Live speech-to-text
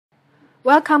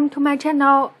Welcome to my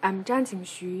channel. I'm Zhang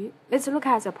Xu. Let's look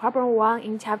at the problem 1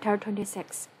 in chapter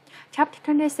 26. Chapter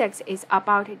 26 is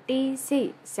about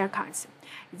DC circuits.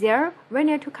 There, we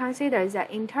need to consider the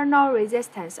internal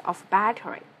resistance of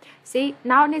battery. See,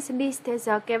 now let's list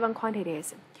the given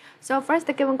quantities. So first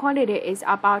given quantity is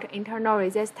about internal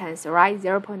resistance, right?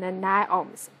 0.9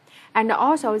 ohms. And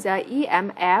also the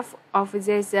EMF of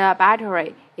this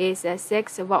battery is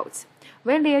 6 volts.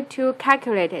 We need to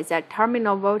calculate the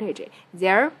terminal voltage.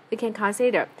 There, we can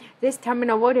consider this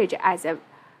terminal voltage as a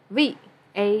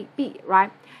VAB,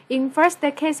 right? In first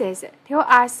cases, tell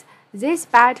us this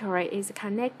battery is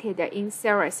connected in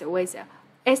series with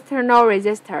external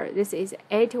resistor. This is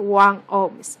 81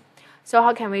 ohms. So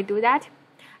how can we do that?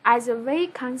 As we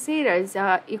consider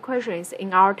the equations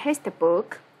in our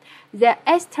textbook, the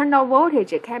external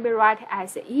voltage can be written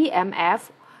as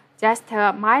EMF just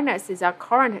minus the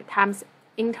current times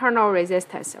internal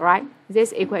resistance, right?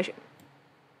 This equation.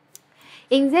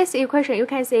 In this equation, you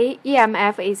can see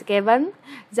EMF is given,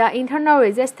 the internal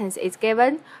resistance is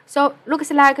given. So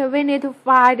looks like we need to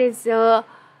find the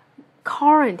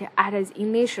current at its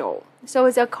initial. So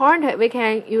the current, we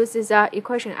can use the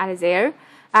equation at there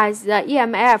as the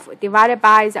EMF divided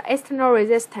by the external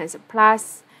resistance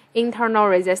plus internal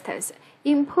resistance.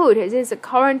 Input this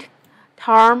current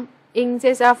term in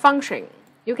this function.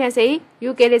 You can see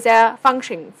you get the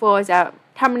function for the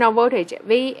terminal voltage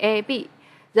VAB.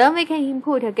 Then we can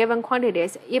input given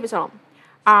quantities epsilon,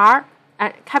 R,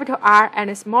 and capital R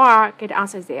and small r, get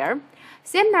answer there.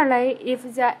 Similarly,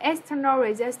 if the external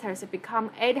resistance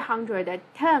become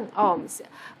 810 ohms,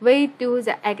 we do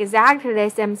the exactly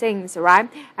same things, right?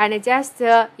 And just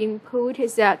input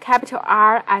the capital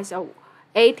R as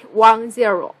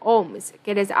 810 ohms,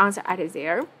 get the answer at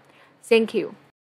there. Thank you.